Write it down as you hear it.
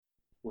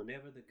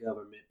Whenever the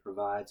government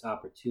provides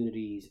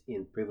opportunities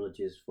and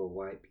privileges for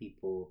white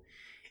people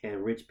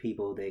and rich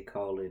people, they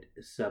call it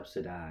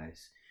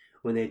subsidize.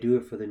 When they do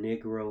it for the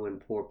Negro and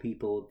poor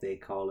people, they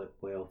call it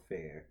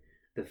welfare.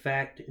 The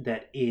fact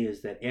that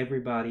is that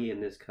everybody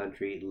in this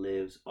country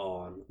lives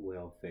on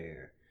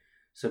welfare.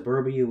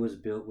 Suburbia was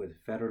built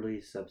with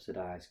federally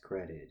subsidized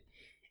credit,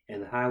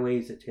 and the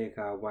highways that take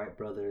our white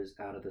brothers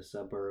out of the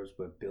suburbs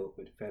were built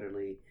with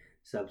federally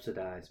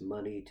subsidized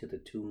money to the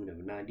tune of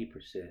 90%.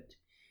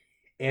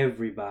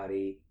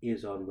 Everybody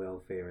is on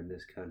welfare in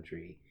this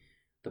country.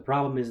 The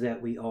problem is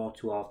that we all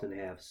too often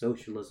have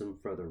socialism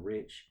for the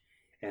rich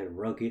and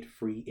rugged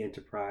free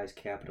enterprise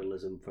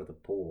capitalism for the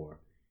poor.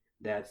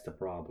 That's the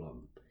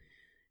problem.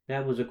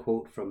 That was a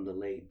quote from the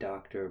late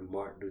Dr.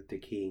 Martin Luther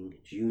King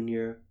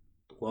Jr.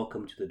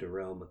 Welcome to the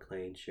Darrell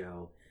McClain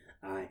Show.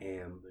 I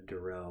am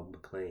Darrell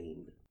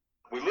McClain.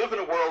 We live in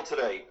a world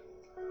today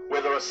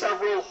where there are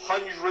several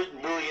 100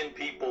 million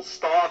people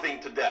starving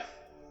to death.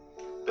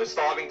 They're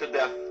starving to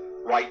death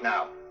right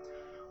now.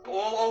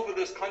 All over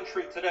this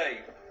country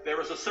today,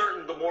 there is a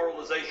certain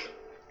demoralization.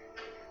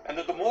 And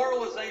the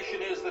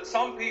demoralization is that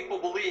some people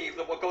believe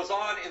that what goes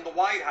on in the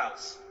White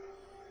House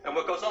and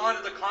what goes on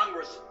in the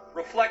Congress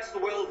reflects the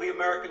will of the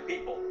American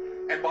people.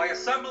 And by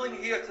assembling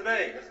here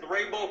today, as the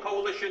Rainbow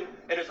Coalition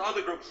and its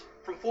other groups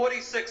from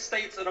 46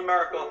 states in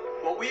America,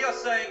 what we are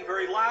saying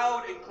very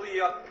loud and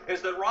clear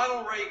is that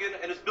Ronald Reagan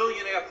and his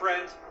billionaire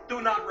friends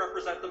do not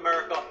represent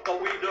America,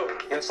 but we do.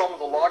 In some of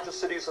the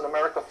largest cities in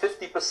America,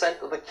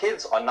 50% of the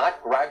kids are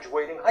not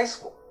graduating high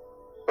school.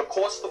 The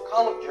cost of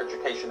college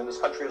education in this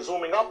country is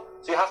zooming up,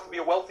 so you have to be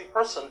a wealthy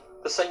person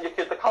to send your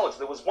kid to college.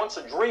 There was once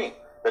a dream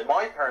that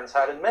my parents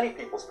had and many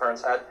people's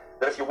parents had,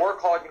 that if you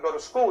work hard and you go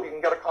to school, you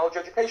can get a college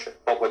education.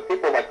 But what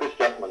people like this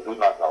gentleman do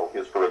not know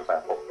is, for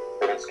example,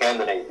 that in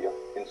Scandinavia,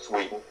 in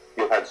Sweden,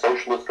 you've had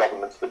socialist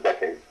governments for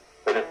decades,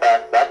 that in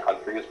fact that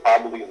country is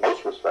probably in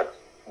most respects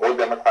more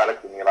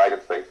democratic than the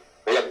United States.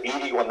 They have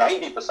 80 or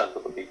 90%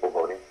 of the people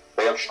voting.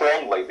 They have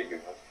strong labor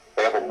unions.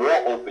 They have a more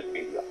open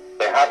media.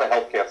 They have a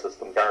healthcare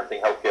system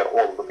guaranteeing healthcare to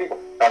all of the people.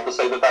 Not to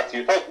say that that's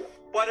utopia.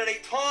 But at a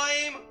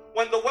time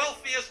when the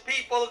wealthiest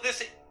people of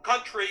this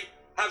country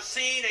have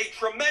seen a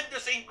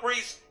tremendous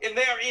increase in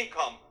their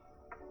income,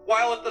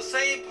 while at the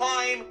same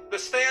time the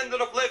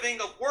standard of living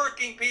of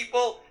working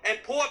people and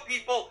poor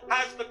people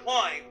has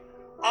declined,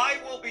 I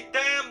will be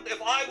damned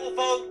if I will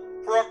vote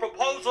for a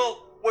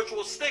proposal which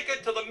will stick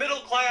it to the middle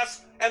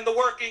class and the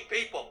working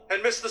people.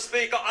 And Mr.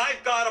 Speaker,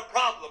 I've got a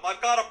problem.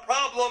 I've got a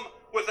problem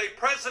with a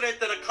president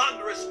and a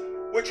Congress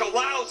which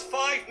allows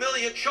 5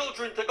 million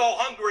children to go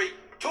hungry,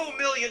 2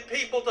 million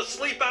people to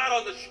sleep out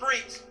on the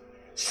streets,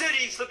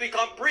 cities to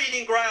become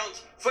breeding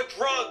grounds for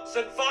drugs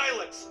and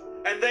violence.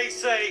 And they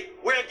say,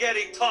 we're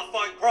getting tough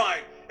on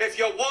crime. If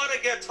you want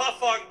to get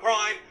tough on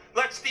crime,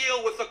 let's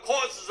deal with the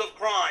causes of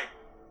crime.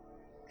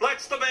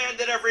 Let's demand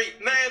that every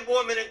man,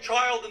 woman, and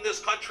child in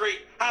this country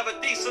have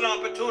a decent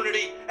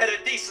opportunity and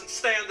a decent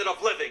standard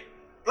of living.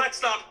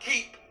 Let's not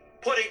keep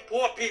putting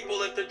poor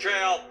people into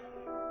jail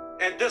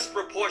and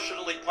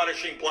disproportionately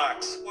punishing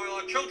blacks. While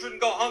our children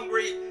go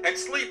hungry and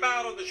sleep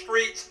out on the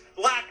streets,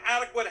 lack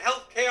adequate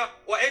health care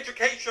or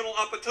educational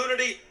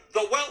opportunity,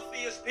 the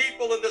wealthiest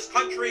people in this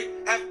country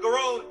have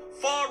grown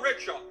far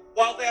richer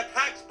while their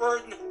tax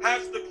burden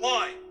has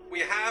declined.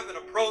 We have an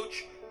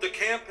approach to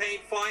campaign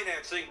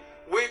financing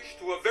which,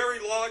 to a very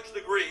large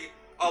degree,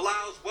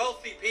 allows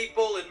wealthy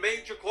people and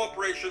major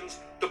corporations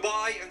to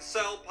buy and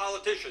sell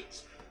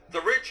politicians.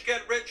 The rich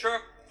get richer,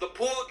 the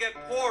poor get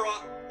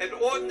poorer, and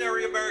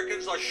ordinary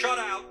Americans are shut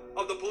out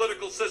of the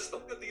political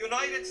system. The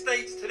United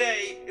States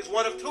today is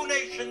one of 2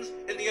 nations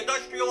in the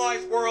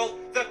industrialized world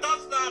that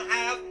does not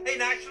have a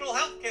national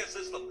health care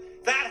system.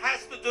 That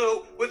has to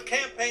do with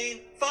campaign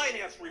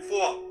finance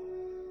reform.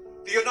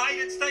 The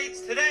United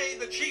States today,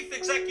 the chief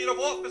executive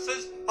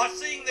officers are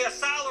seeing their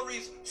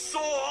salaries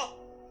soar,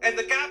 and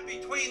the gap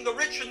between the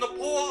rich and the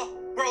poor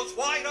grows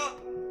wider.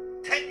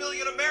 10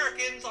 million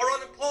Americans are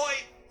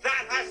unemployed.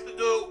 That has to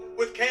do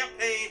with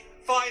campaign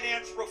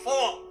finance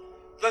reform.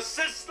 The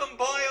system,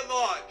 by and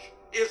large,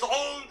 is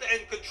owned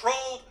and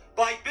controlled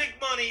by big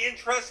money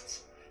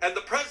interests, and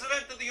the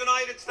President of the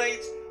United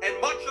States and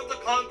much of the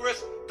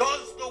Congress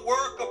does the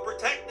work of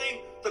protecting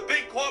the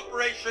big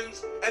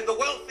corporations and the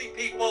wealthy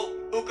people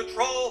who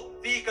control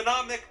the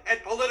economic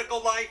and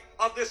political life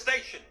of this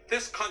nation.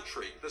 This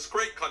country, this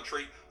great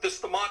country, this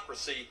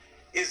democracy,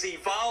 is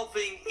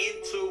evolving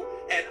into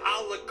an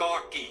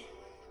oligarchy.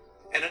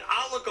 And an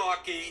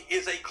oligarchy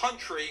is a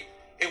country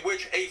in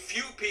which a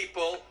few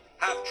people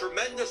have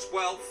tremendous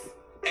wealth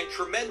and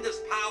tremendous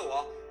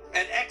power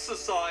and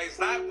exercise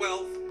that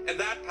wealth and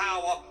that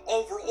power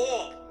over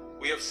all.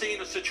 We have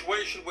seen a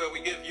situation where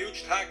we give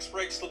huge tax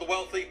breaks to the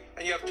wealthy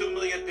and you have 2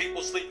 million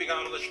people sleeping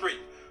out on the street.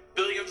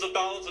 Billions of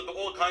dollars into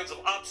all kinds of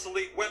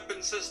obsolete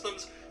weapon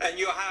systems, and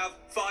you have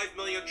 5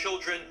 million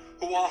children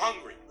who are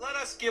hungry. Let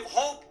us give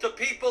hope to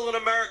people in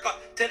America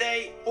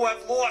today who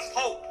have lost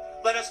hope.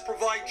 Let us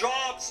provide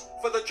jobs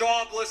for the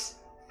jobless,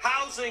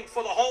 housing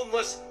for the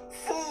homeless,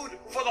 food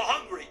for the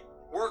hungry.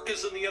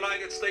 Workers in the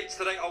United States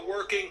today are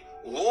working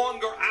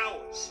longer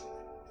hours,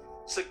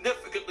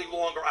 significantly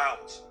longer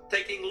hours,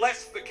 taking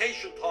less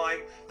vacation time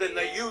than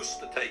they used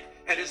to take.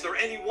 And is there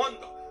any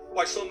wonder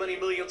why so many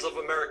millions of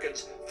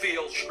Americans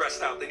feel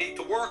stressed out? They need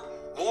to work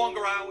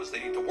longer hours,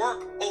 they need to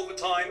work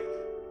overtime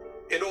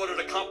in order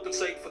to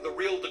compensate for the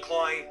real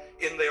decline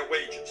in their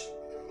wages.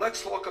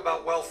 Let's talk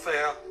about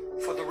welfare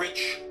for the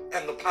rich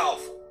and the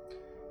powerful.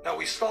 Now,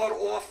 we start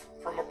off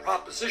from a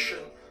proposition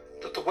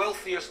that the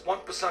wealthiest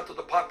 1% of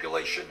the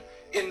population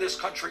in this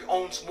country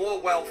owns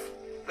more wealth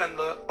than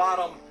the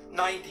bottom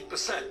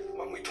 90%.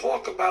 When we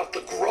talk about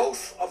the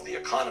growth of the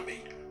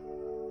economy,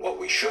 what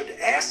we should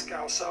ask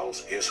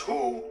ourselves is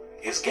who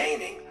is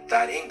gaining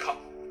that income.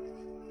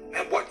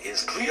 And what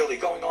is clearly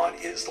going on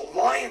is the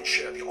lion's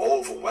share, the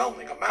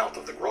overwhelming amount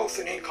of the growth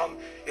in income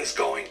is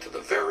going to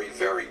the very,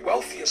 very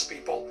wealthiest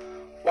people,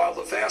 while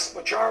the vast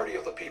majority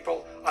of the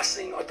people are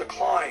seeing a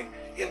decline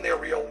in their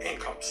real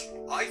incomes.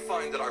 I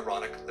find it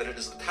ironic that it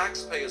is the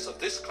taxpayers of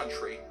this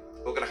country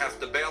who are going to have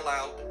to bail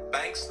out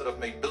banks that have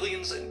made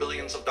billions and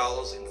billions of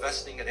dollars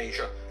investing in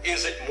Asia.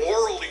 Is it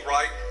morally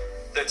right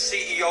that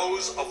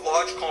CEOs of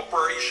large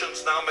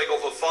corporations now make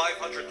over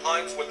 500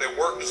 times what their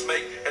workers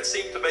make and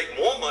seem to make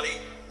more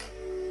money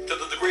to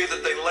the degree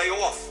that they lay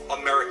off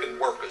American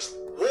workers?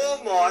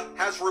 Walmart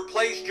has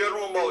replaced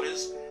General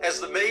Motors as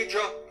the major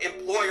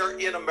employer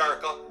in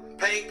America,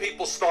 paying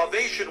people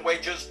starvation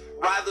wages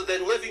rather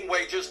than living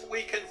wages.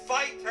 We can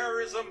fight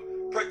terrorism,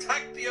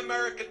 protect the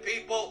American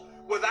people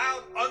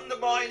without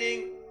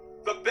undermining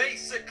the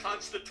basic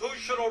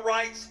constitutional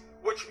rights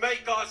which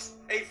make us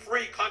a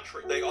free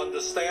country. They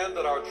understand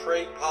that our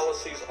trade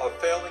policies are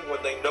failing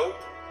when they note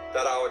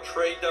that our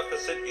trade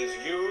deficit is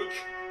huge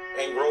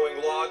and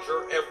growing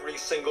larger every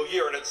single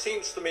year. And it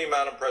seems to me,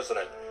 Madam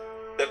President,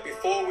 that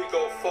before we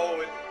go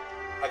forward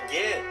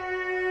again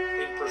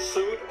in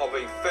pursuit of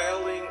a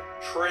failing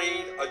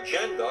trade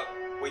agenda,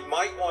 we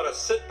might want to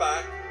sit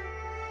back,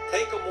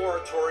 take a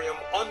moratorium,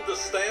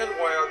 understand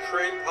why our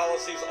trade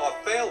policies are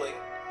failing,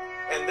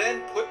 and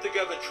then put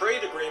together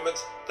trade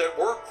agreements that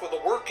work for the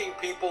working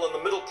people and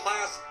the middle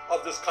class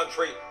of this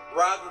country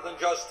rather than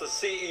just the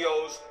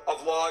CEOs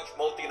of large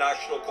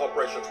multinational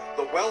corporations.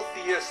 The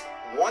wealthiest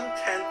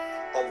 1/10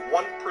 of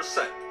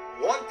 1%,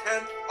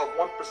 1/10 of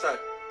 1%,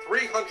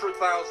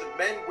 300,000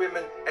 men,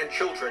 women, and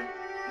children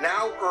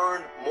now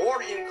earn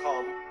more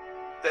income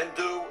than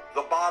do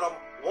the bottom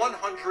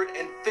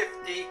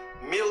 150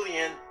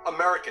 million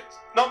Americans.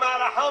 No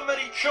matter how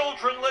many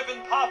children live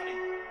in poverty,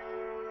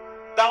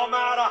 no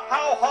matter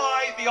how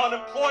high the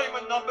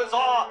unemployment numbers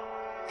are,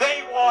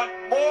 they want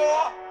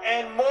more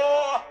and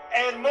more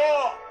and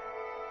more.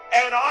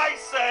 And I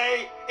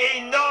say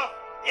enough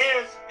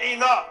is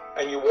enough.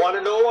 And you want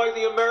to know why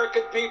the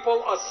American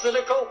people are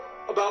cynical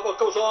about what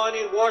goes on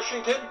in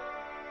Washington?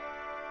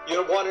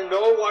 You want to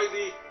know why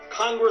the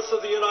Congress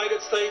of the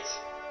United States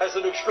has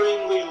an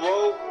extremely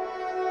low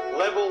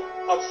level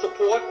of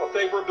support or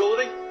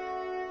favorability?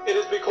 It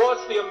is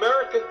because the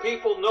American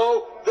people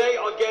know they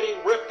are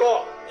getting ripped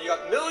off. You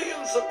got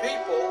millions of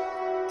people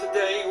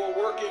today who are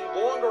working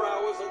longer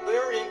hours and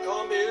their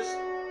income is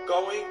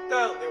going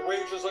down. Their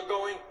wages are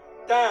going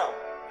down.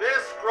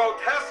 This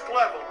grotesque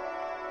level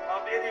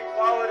of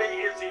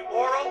inequality is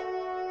immoral.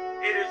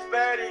 It is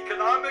bad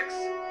economics.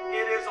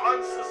 It is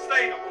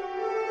unsustainable.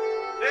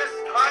 This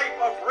type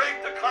of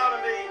rigged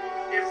economy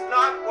is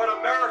not what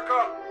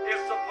America is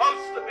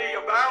supposed to be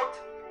about.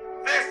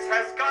 This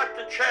has got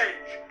to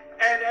change.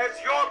 And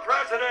as your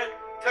president,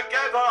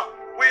 together,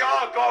 we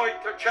are going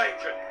to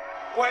change it.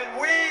 When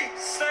we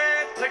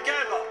stand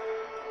together,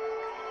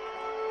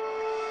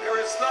 there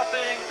is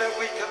nothing that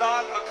we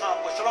cannot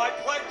accomplish. And I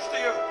pledge to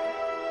you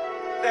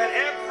that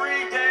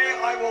every day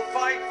I will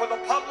fight for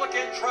the public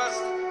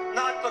interest,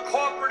 not the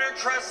corporate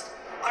interest.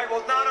 I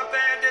will not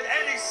abandon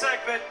any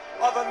segment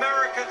of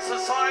American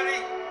society,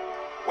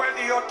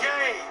 whether you're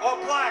gay or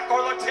black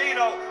or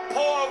Latino,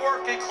 poor or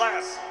working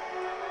class,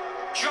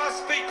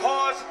 just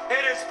because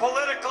it is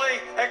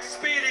politically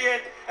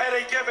expedient at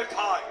a given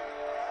time.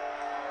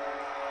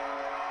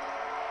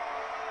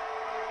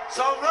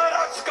 So let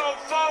us go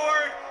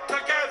forward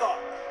together,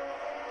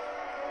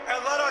 and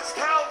let us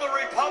tell the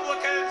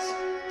Republicans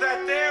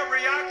that their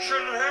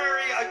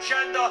reactionary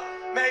agenda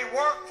may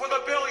work for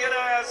the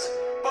billionaires,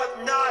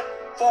 but not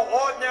for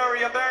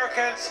ordinary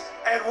Americans,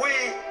 and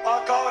we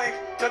are going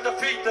to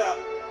defeat them.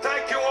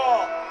 Thank you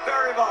all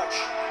very much.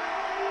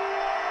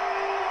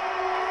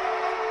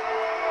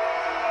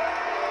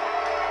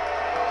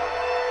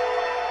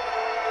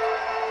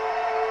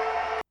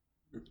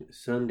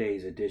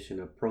 Sunday's edition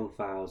of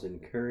Profiles in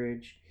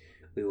Courage,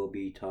 we will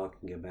be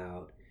talking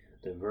about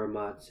the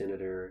Vermont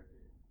Senator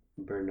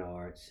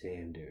Bernard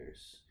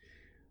Sanders.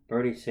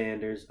 Bernie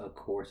Sanders, of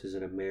course, is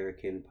an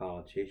American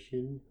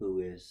politician who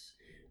is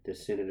the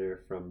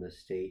senator from the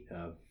state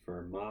of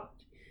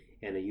Vermont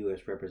and a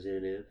U.S.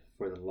 representative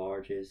for the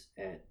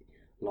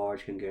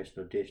large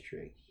congressional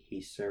district. He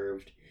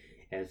served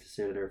as the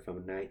senator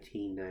from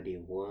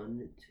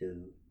 1991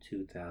 to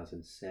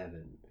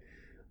 2007.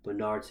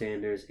 Bernard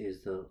Sanders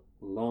is the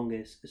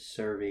longest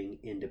serving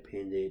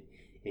independent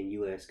in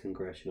U.S.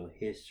 congressional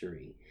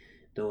history,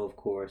 though, of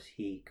course,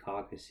 he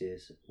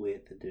caucuses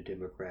with the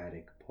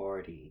Democratic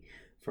Party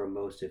for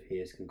most of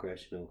his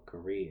congressional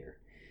career.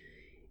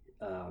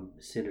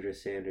 Senator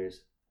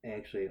Sanders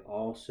actually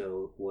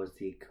also was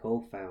the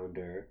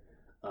co-founder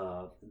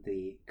of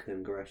the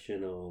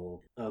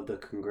Congressional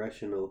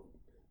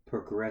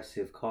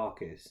Progressive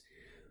Caucus,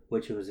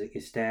 which was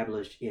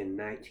established in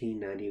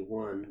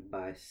 1991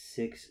 by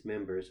 6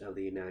 members of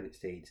the United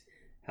States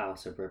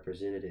House of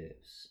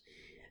Representatives.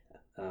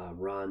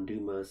 Ron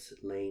Dumas,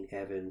 Lane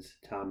Evans,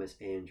 Thomas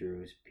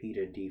Andrews,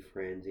 Peter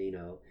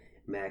DeFranzino,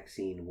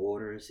 Maxine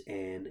Waters,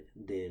 and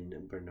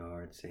then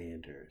Bernard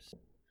Sanders.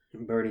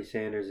 Bernie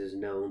Sanders is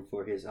known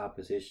for his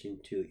opposition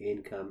to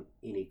income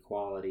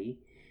inequality,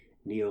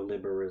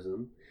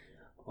 neoliberalism.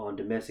 On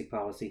domestic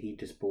policy, he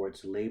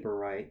supports labor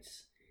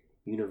rights,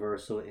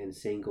 universal and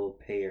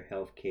single-payer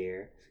health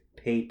care,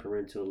 paid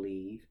parental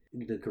leave,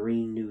 the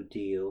Green New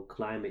Deal,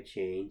 climate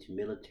change,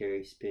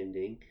 military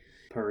spending,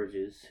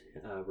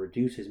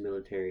 reduces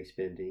military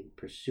spending,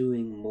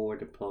 pursuing more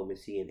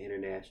diplomacy and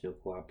international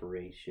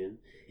cooperation,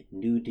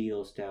 New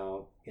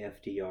Deal-style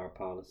FDR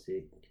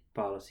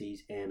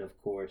policies, and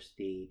of course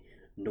the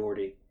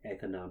Nordic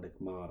economic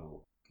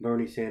model.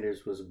 Bernie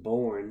Sanders was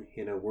born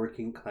in a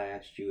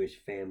working-class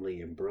Jewish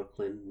family in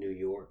Brooklyn, New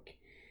York.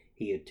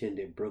 He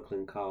attended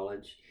Brooklyn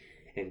College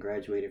and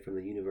graduated from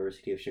the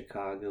University of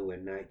Chicago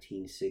in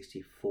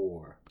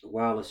 1964.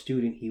 While a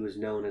student, he was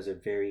known as a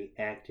very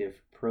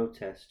active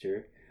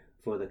protester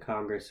for the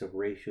Congress of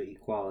Racial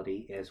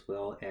Equality, as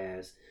well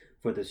as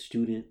for the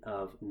Student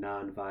of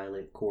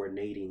Nonviolent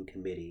Coordinating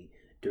Committee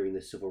during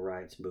the Civil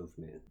Rights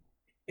Movement.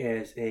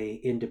 As an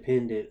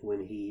independent,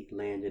 when he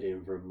landed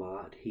in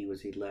Vermont, he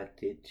was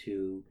elected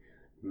to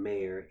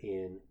mayor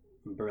in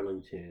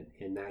Burlington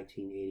in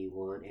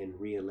 1981 and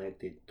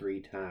re-elected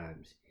 3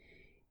 times.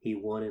 He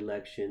won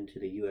election to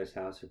the U.S.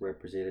 House of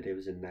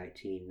Representatives in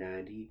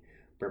 1990,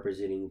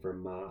 representing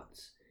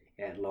Vermont's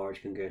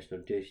at-large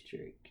congressional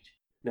district.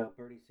 Now,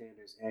 Bernie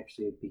Sanders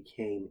actually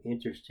became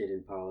interested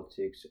in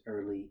politics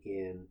early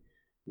in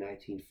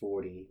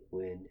 1940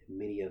 when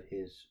many of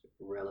his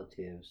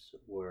relatives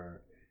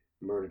were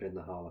murdered in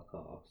the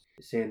Holocaust.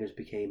 Sanders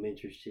became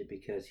interested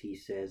because he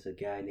says a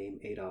guy named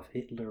Adolf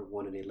Hitler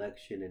won an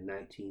election in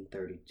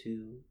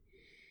 1932.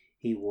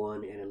 He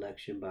won an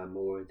election by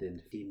more than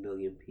 50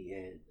 million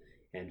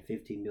and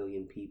 50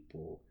 million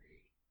people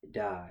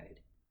died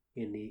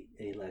in the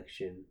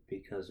election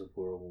because of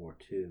World War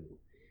II,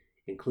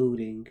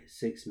 including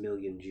 6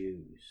 million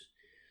Jews.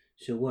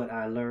 So what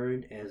I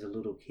learned as a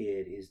little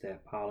kid is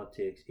that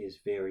politics is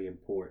very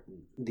important.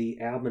 The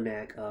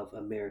Almanac of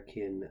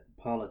American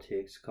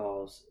Politics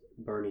calls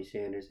Bernie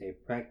Sanders a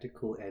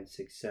practical and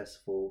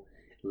successful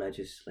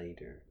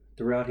legislator.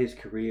 Throughout his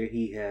career,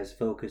 he has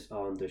focused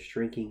on the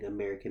shrinking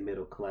American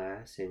middle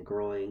class and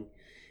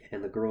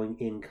the growing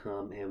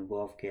income and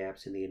wealth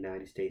gaps in the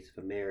United States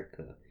of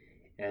America.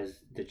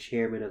 As the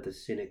chairman of the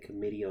Senate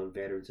Committee on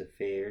Veterans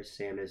Affairs,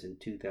 Sanders in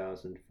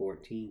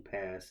 2014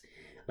 passed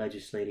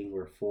legislating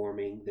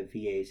reforming the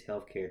VA's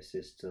healthcare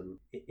system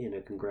in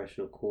a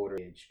congressional quarter.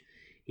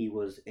 He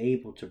was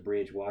able to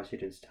bridge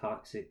Washington's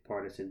toxic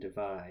partisan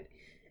divide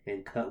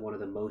and cut one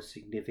of the most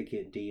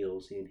significant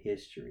deals in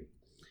history.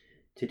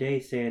 Today,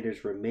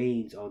 Sanders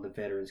remains on the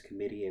Veterans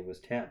Committee and was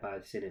tapped by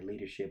Senate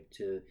leadership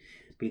to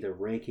be the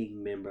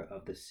ranking member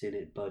of the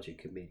Senate Budget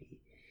Committee.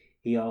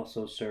 He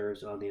also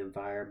serves on the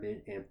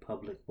Environment and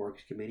Public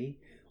Works Committee,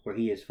 where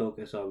he is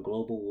focused on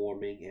global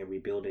warming and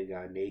rebuilding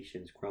our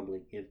nation's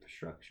crumbling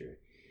infrastructure.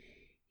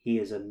 He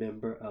is a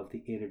member of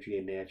the Energy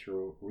and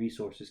Natural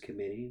Resources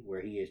Committee,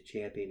 where he has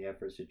championed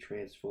efforts to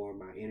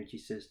transform our energy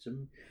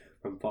system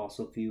from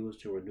fossil fuels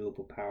to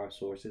renewable power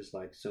sources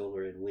like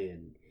solar and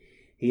wind.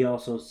 He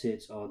also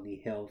sits on the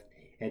Health,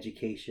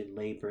 Education,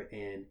 Labor,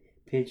 and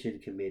Pension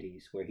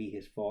Committees, where he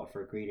has fought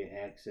for greater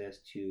access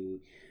to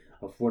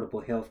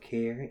affordable health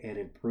care and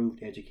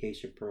improved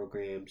education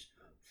programs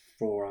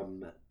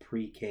from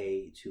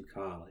pre-K to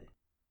college.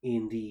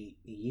 In the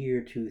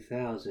year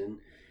 2000,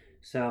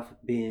 South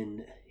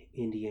Bend,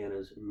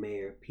 Indiana's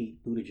Mayor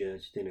Pete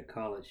Buttigieg, then a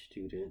college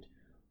student,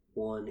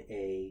 won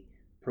a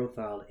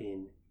Profile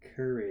in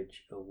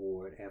Courage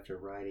award after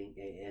writing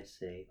an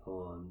essay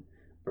on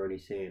Bernie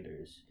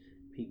Sanders.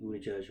 Pete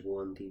Buttigieg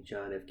won the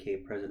John F. K.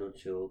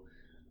 Presidential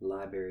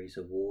Libraries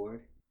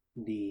Award,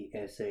 the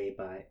essay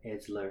by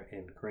Edsler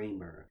and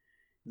Kramer.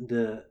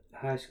 The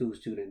high school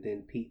student,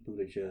 then Pete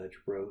Buttigieg,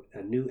 wrote,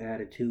 "A new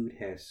attitude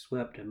has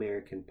swept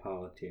American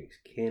politics.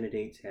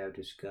 Candidates have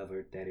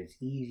discovered that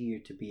it's easier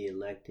to be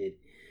elected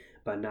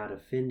by not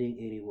offending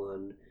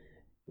anyone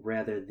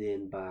rather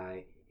than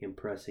by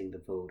impressing the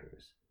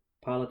voters.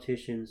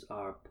 Politicians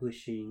are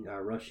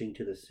rushing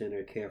to the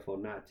center, careful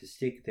not to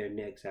stick their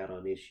necks out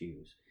on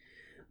issues.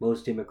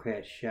 Most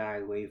Democrats shy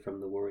away from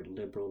the word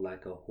liberal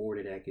like a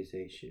hoarded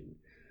accusation.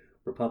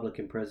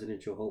 Republican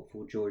presidential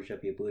hopeful George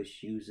W.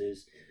 Bush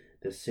uses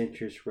the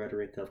centrist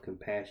rhetoric of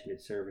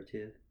compassionate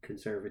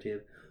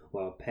conservative,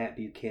 while Pat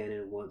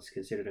Buchanan, once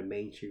considered a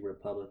mainstream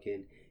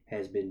Republican,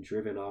 has been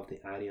driven off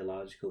the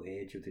ideological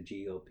edge of the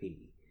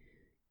GOP.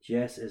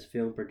 Just as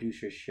film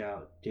producers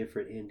shout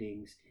different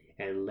endings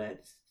and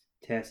let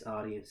test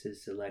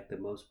audiences select the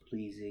most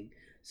pleasing,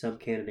 some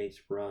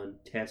candidates run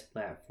test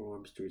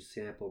platforms through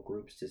sample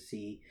groups to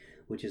see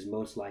which is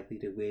most likely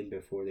to win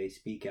before they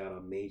speak out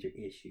on major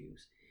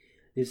issues.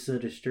 This is a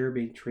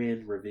disturbing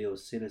trend,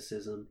 reveals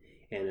cynicism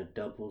and a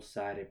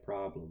double-sided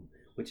problem,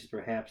 which is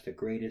perhaps the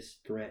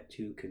greatest threat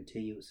to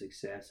continued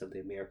success of the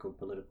American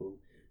political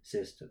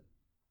system.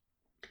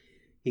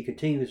 He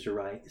continues to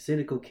write,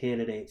 cynical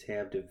candidates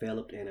have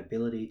developed an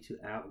ability to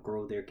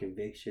outgrow their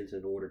convictions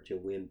in order to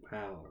win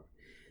power.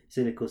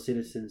 Cynical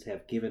citizens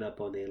have given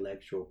up on the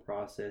electoral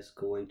process,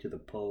 going to the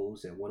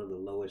polls at one of the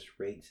lowest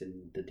rates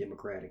in the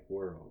democratic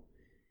world.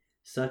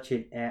 Such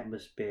an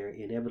atmosphere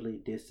inevitably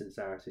distances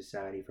our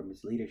society from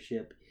its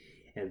leadership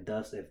and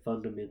thus a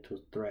fundamental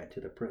threat to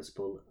the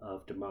principle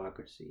of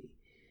democracy.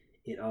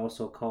 It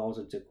also calls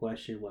into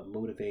question what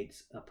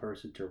motivates a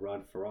person to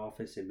run for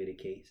office in many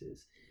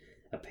cases,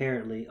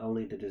 apparently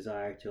only the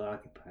desire to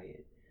occupy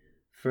it.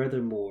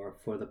 Furthermore,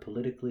 for the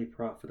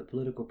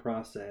political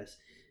process,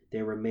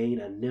 there remain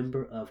a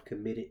number of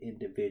committed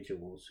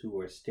individuals who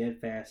are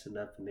steadfast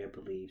enough in their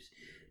beliefs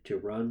to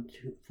run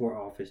for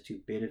office to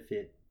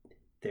benefit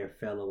their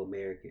fellow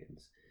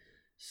Americans.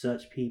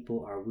 Such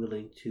people are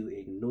willing to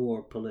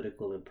ignore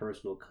political and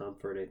personal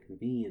comfort and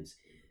convenience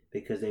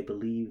because they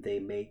believe they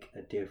make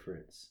a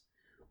difference.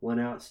 One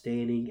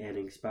outstanding and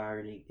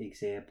inspiring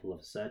example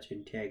of such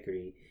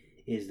integrity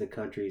is the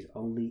country's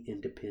only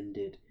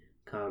independent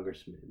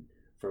congressman,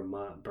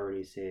 Vermont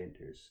Bernie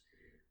Sanders.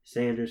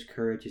 Sanders'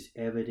 courage is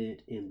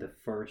evident in the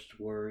first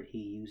word he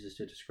uses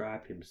to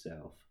describe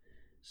himself: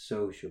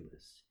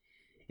 socialist.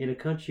 In a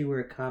country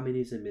where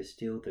communism is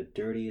still the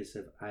dirtiest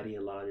of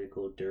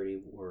ideological dirty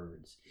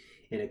words,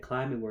 in a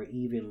climate where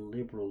even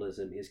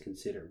liberalism is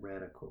considered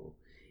radical,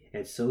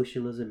 and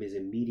socialism is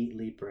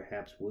immediately,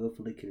 perhaps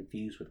willfully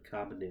confused with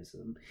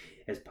communism,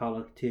 as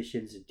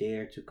politicians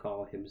dare to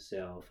call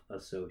himself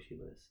a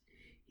socialist.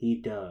 He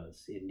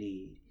does,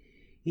 indeed.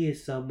 He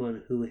is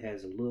someone who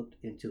has looked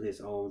into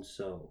his own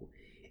soul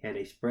and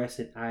expressed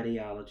an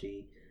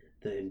ideology,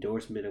 the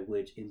endorsement of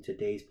which in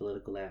today's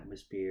political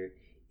atmosphere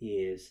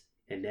is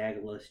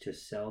analogous to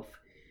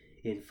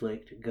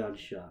self-inflicted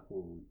gunshot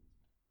wound.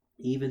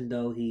 Even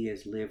though he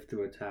has lived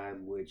through a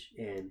time which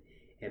an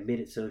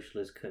admitted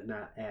socialist could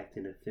not act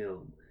in a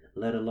film,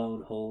 let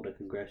alone hold a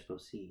congressional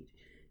seat,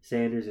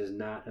 Sanders is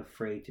not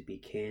afraid to be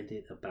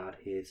candid about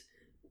his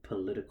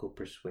political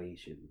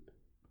persuasion.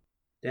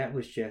 That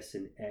was just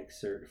an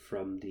excerpt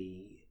from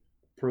the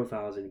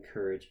Profiles in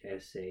Courage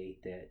essay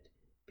that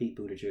Pete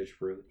Buttigieg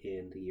wrote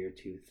in the year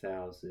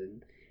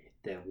 2000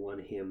 that won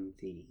him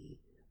the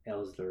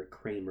Ellsler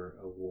Kramer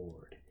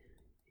Award.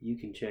 You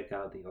can check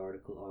out the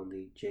article on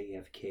the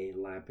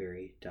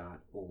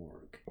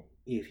jfklibrary.org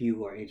if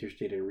you are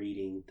interested in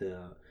reading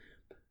the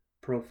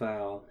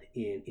profile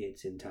in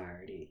its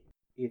entirety.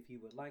 If you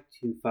would like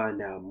to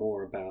find out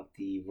more about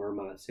the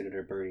Vermont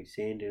Senator Bernie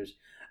Sanders,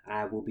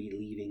 I will be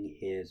leaving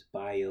his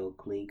bio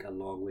link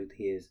along with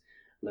his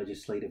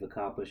legislative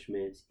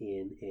accomplishments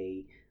in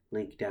a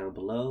link down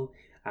below.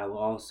 I will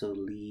also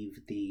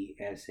leave the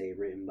essay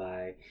written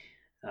by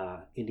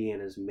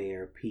Indiana's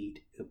Mayor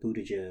Pete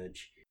Buttigieg.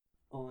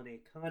 On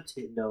a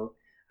content note,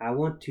 I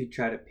want to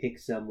try to pick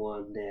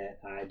someone that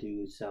I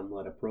do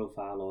somewhat a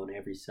profile on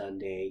every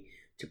Sunday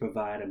to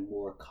provide a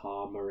more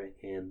calmer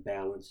and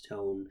balanced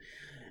tone,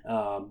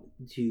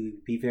 to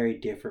be very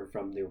different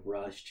from the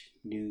rushed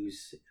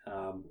news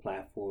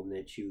platform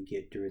that you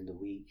get during the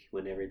week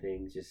when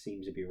everything just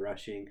seems to be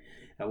rushing.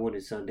 I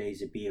wanted Sundays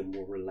to be a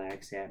more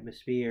relaxed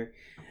atmosphere.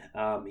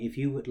 If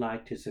you would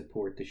like to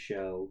support the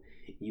show,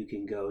 you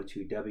can go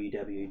to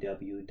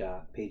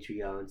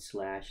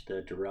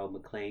www.patreon.com/The Darrell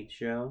McClain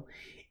Show.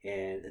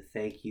 And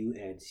thank you,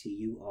 and see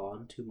you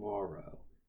on tomorrow.